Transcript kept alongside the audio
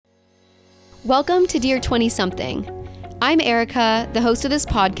Welcome to Dear 20-something. I'm Erica, the host of this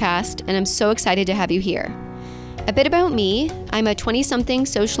podcast, and I'm so excited to have you here. A bit about me, I'm a 20-something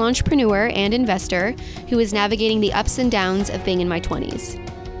social entrepreneur and investor who is navigating the ups and downs of being in my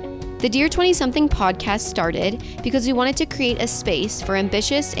 20s. The Dear 20-something podcast started because we wanted to create a space for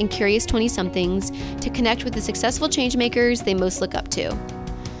ambitious and curious 20-somethings to connect with the successful changemakers they most look up to.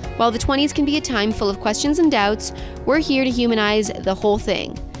 While the 20s can be a time full of questions and doubts, we're here to humanize the whole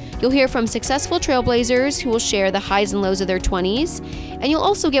thing. You'll hear from successful trailblazers who will share the highs and lows of their 20s, and you'll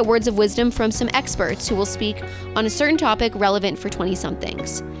also get words of wisdom from some experts who will speak on a certain topic relevant for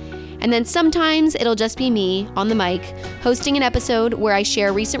 20-somethings. And then sometimes it'll just be me on the mic hosting an episode where I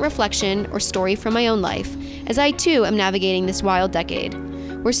share recent reflection or story from my own life, as I too am navigating this wild decade.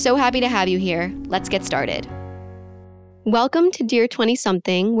 We're so happy to have you here. Let's get started. Welcome to Dear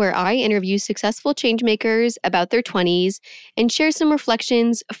 20-something, where I interview successful changemakers about their 20s and share some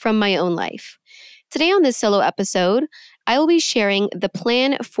reflections from my own life. Today on this solo episode, I will be sharing the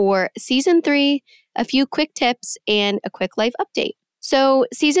plan for Season 3, a few quick tips, and a quick life update. So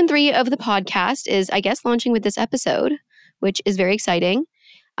Season 3 of the podcast is, I guess, launching with this episode, which is very exciting.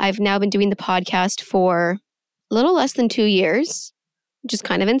 I've now been doing the podcast for a little less than 2 years, which is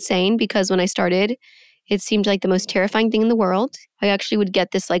kind of insane because when I started, it seemed like the most terrifying thing in the world. I actually would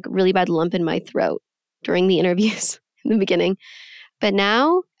get this really bad lump in my throat during the interviews in the beginning. But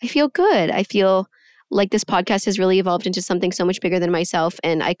now I feel good. I feel like this podcast has really evolved into something so much bigger than myself,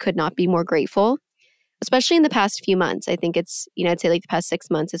 and I could not be more grateful, especially in the past few months. I think it's, I'd say the past 6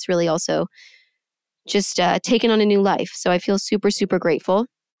 months, it's really also just taken on a new life. So I feel super, super grateful.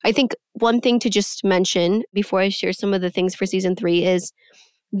 I think one thing to just mention before I share some of the things for Season 3 is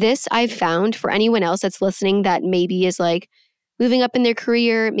this I've found for anyone else that's listening that maybe is moving up in their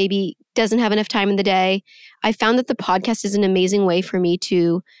career, maybe doesn't have enough time in the day. I found that the podcast is an amazing way for me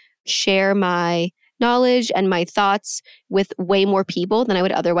to share my knowledge and my thoughts with way more people than I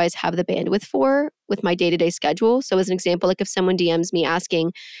would otherwise have the bandwidth for with my day-to-day schedule. So as an example, if someone DMs me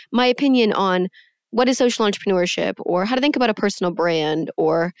asking my opinion on what is social entrepreneurship or how to think about a personal brand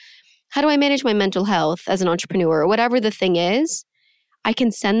or how do I manage my mental health as an entrepreneur or whatever the thing is, I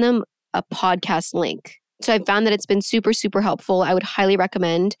can send them a podcast link. So I've found that it's been super, super helpful. I would highly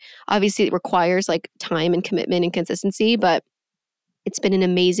recommend. Obviously, it requires time and commitment and consistency, but it's been an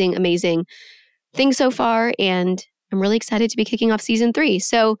amazing, amazing thing so far. And I'm really excited to be kicking off Season 3.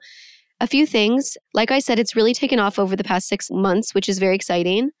 So a few things. Like I said, it's really taken off over the past 6 months, which is very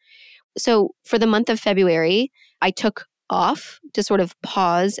exciting. So for the month of February, I took off to sort of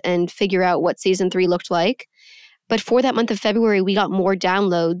pause and figure out what Season 3 looked like. But for that month of February, we got more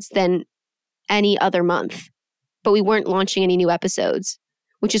downloads than any other month. But we weren't launching any new episodes,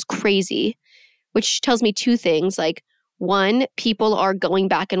 which is crazy, which tells me two things. One, people are going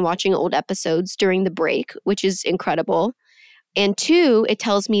back and watching old episodes during the break, which is incredible. And two, it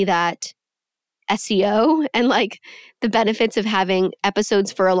tells me that SEO and the benefits of having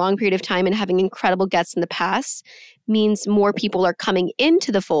episodes for a long period of time and having incredible guests in the past means more people are coming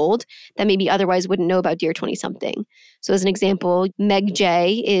into the fold that maybe otherwise wouldn't know about Dear 20-something. So as an example, Meg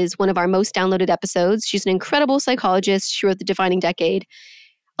J is one of our most downloaded episodes. She's an incredible psychologist. She wrote The Defining Decade.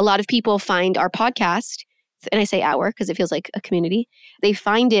 A lot of people find our podcast, and I say our because it feels like a community, they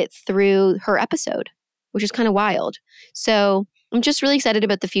find it through her episode, which is kind of wild. So I'm just really excited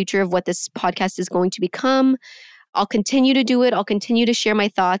about the future of what this podcast is going to become. I'll continue to do it. I'll continue to share my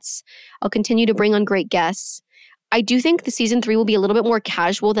thoughts. I'll continue to bring on great guests. I do think the Season 3 will be a little bit more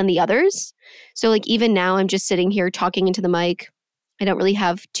casual than the others. So even now I'm just sitting here talking into the mic. I don't really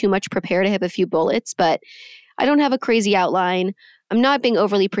have too much prepared. I have a few bullets, but I don't have a crazy outline. I'm not being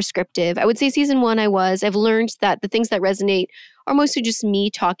overly prescriptive. I would say Season 1 I've learned that the things that resonate are mostly just me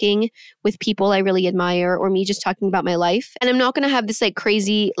talking with people I really admire or me just talking about my life. And I'm not going to have this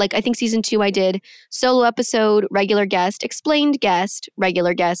crazy, I think Season 2 I did solo episode, regular guest, explained guest,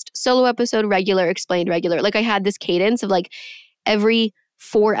 regular guest, solo episode, regular, explained, regular. I had this cadence of every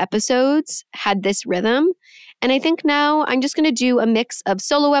 4 episodes had this rhythm. And I think now I'm just going to do a mix of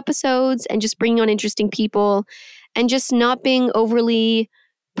solo episodes and just bringing on interesting people and just not being overly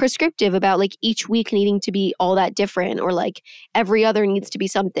prescriptive about each week needing to be all that different or every other needs to be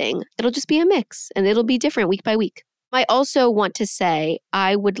something. It'll just be a mix and it'll be different week by week. I also want to say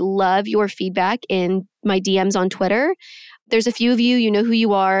I would love your feedback in my DMs on Twitter. There's a few of you, you know who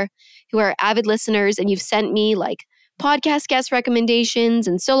you are, who are avid listeners and you've sent me podcast guest recommendations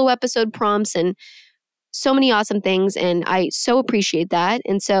and solo episode prompts and so many awesome things. And I so appreciate that.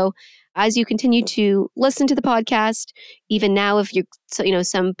 And so as you continue to listen to the podcast, even now, if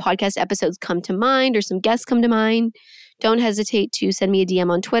some podcast episodes come to mind or some guests come to mind, don't hesitate to send me a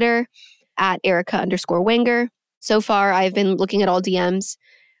DM on Twitter at Erica_Wenger. So far, I've been looking at all DMs.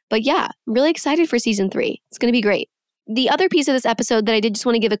 But yeah, I'm really excited for season 3. It's going to be great. The other piece of this episode that I did just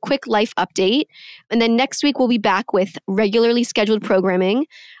want to give a quick life update. And then next week, we'll be back with regularly scheduled programming.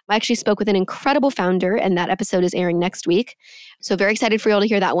 I actually spoke with an incredible founder, and that episode is airing next week. So very excited for y'all to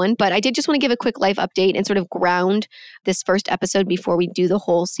hear that one. But I did just want to give a quick life update and sort of ground this first episode before we do the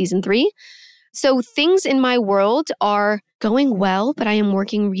whole season 3. So things in my world are going well, but I am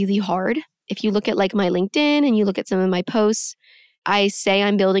working really hard. If you look at like my LinkedIn and you look at some of my posts, I say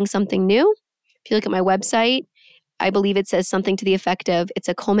I'm building something new. If you look at my website, I believe it says something to the effect of it's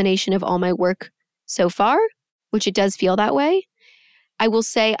a culmination of all my work so far, which it does feel that way. I will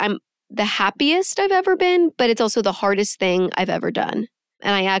say I'm the happiest I've ever been, but it's also the hardest thing I've ever done.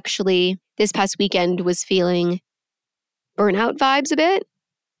 And I actually, this past weekend, was feeling burnout vibes a bit.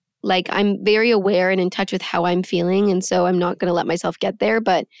 Like I'm very aware and in touch with how I'm feeling. And so I'm not going to let myself get there.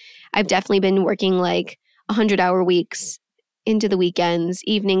 But I've definitely been working like 100-hour weeks into the weekends,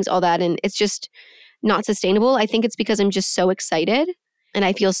 evenings, all that. And it's just not sustainable. I think it's because I'm just so excited and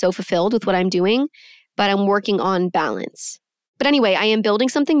I feel so fulfilled with what I'm doing, but I'm working on balance. But anyway, I am building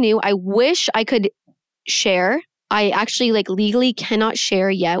something new. I wish I could share. I actually legally cannot share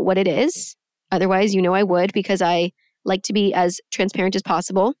yet what it is. Otherwise, I would, because I like to be as transparent as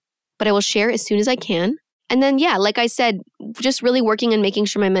possible. But I will share as soon as I can. And then, yeah, like I said, just really working on making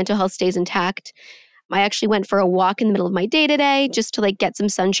sure my mental health stays intact. I actually went for a walk in the middle of my day today just to get some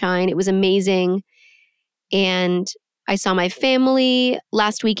sunshine. It was amazing. And I saw my family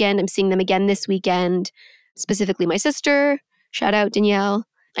last weekend. I'm seeing them again this weekend, specifically my sister. Shout out Danielle.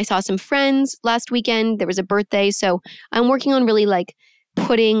 I saw some friends last weekend. There was a birthday. So I'm working on really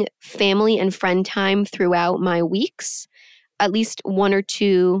putting family and friend time throughout my weeks, at least 1 or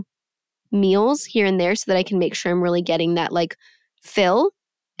 2 meals here and there so that I can make sure I'm really getting that fill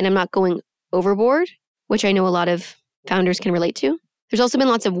and I'm not going overboard, which I know a lot of founders can relate to. There's also been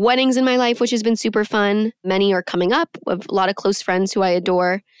lots of weddings in my life, which has been super fun. Many are coming up with a lot of close friends who I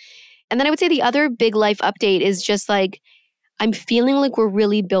adore. And then I would say the other big life update is just I'm feeling like we're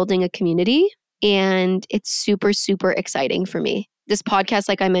really building a community and it's super, super exciting for me. This podcast,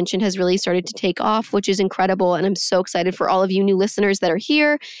 like I mentioned, has really started to take off, which is incredible. And I'm so excited for all of you new listeners that are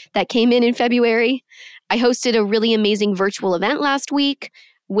here that came in February. I hosted a really amazing virtual event last week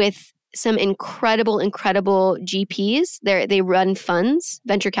with some incredible GPs. They run funds,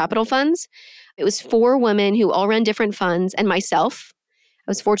 venture capital funds. It was 4 women who all run different funds and myself.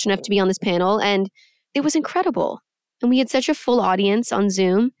 I was fortunate enough to be on this panel and it was incredible. And we had such a full audience on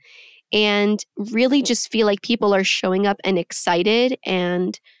Zoom and really just feel like people are showing up and excited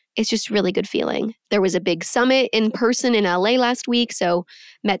and it's just really good feeling. There was a big summit in person in LA last week, so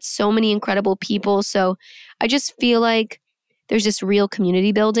met so many incredible people. So I just feel like there's this real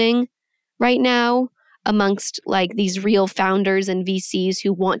community building right now amongst these real founders and VCs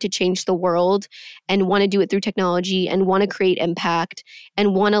who want to change the world and want to do it through technology and want to create impact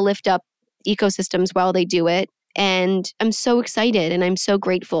and want to lift up ecosystems while they do it. And I'm so excited and I'm so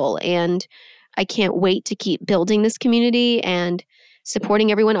grateful and I can't wait to keep building this community and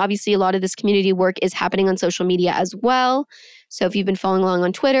supporting everyone. Obviously, a lot of this community work is happening on social media as well. So if you've been following along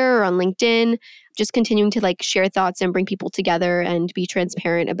on Twitter or on LinkedIn, just continuing to share thoughts and bring people together and be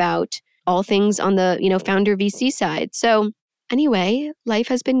transparent about all things on the, founder VC side. So anyway, life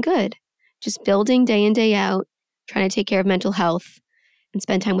has been good. Just building day in, day out, trying to take care of mental health and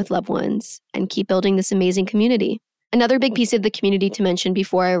spend time with loved ones and keep building this amazing community. Another big piece of the community to mention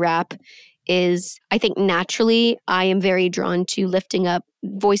before I wrap is I think naturally I am very drawn to lifting up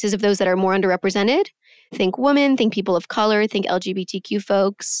voices of those that are more underrepresented. Think women, think people of color, think LGBTQ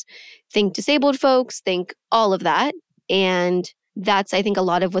folks, think disabled folks, think all of that. And that's, I think, a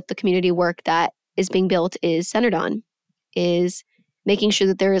lot of what the community work that is being built is centered on, is making sure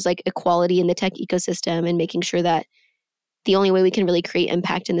that there is equality in the tech ecosystem and making sure that the only way we can really create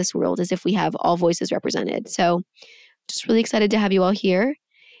impact in this world is if we have all voices represented. So just really excited to have you all here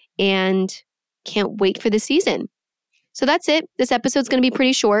and can't wait for the season. So that's it. This episode's going to be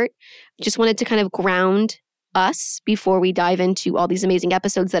pretty short. Just wanted to kind of ground us before we dive into all these amazing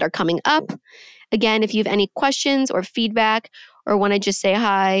episodes that are coming up. Again, if you have any questions or feedback or want to just say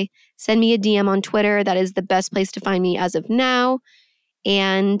hi, send me a DM on Twitter. That is the best place to find me as of now.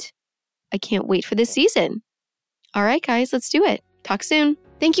 And I can't wait for this season. All right, guys, let's do it. Talk soon.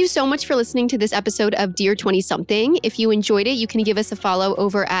 Thank you so much for listening to this episode of Dear 20-something. If you enjoyed it, you can give us a follow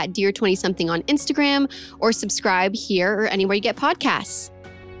over at Dear 20-something on Instagram or subscribe here or anywhere you get podcasts.